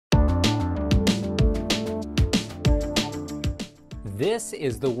This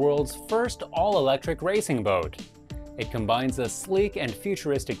is the world's first all-electric racing boat. It combines a sleek and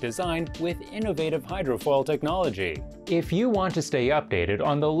futuristic design with innovative hydrofoil technology. If you want to stay updated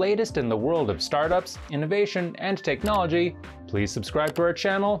on the latest in the world of startups, innovation, and technology, please subscribe to our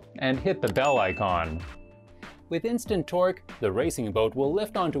channel and hit the bell icon. With instant torque, the racing boat will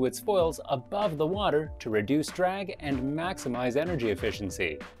lift onto its foils above the water to reduce drag and maximize energy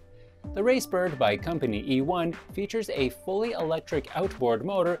efficiency. The RaceBird by company E1 features a fully electric outboard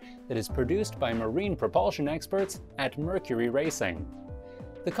motor that is produced by marine propulsion experts at Mercury Racing.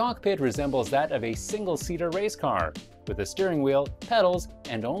 The cockpit resembles that of a single-seater race car, with a steering wheel, pedals,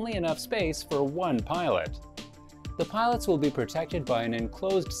 and only enough space for one pilot. The pilots will be protected by an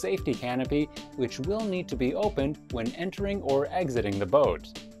enclosed safety canopy, which will need to be opened when entering or exiting the boat.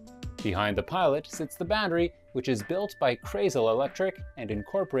 Behind the pilot sits the battery, which is built by Kreisel Electric and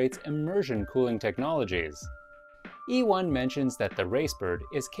incorporates immersion cooling technologies. E1 mentions that the RaceBird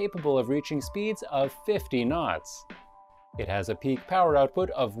is capable of reaching speeds of 50 knots. It has a peak power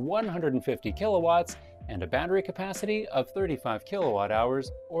output of 150 kilowatts and a battery capacity of 35 kilowatt hours,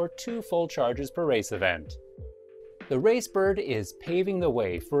 or 2 full charges per race event. The RaceBird is paving the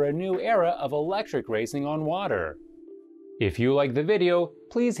way for a new era of electric racing on water. If you like the video,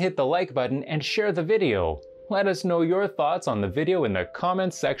 please hit the like button and share the video. Let us know your thoughts on the video in the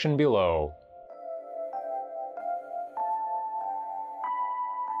comments section below.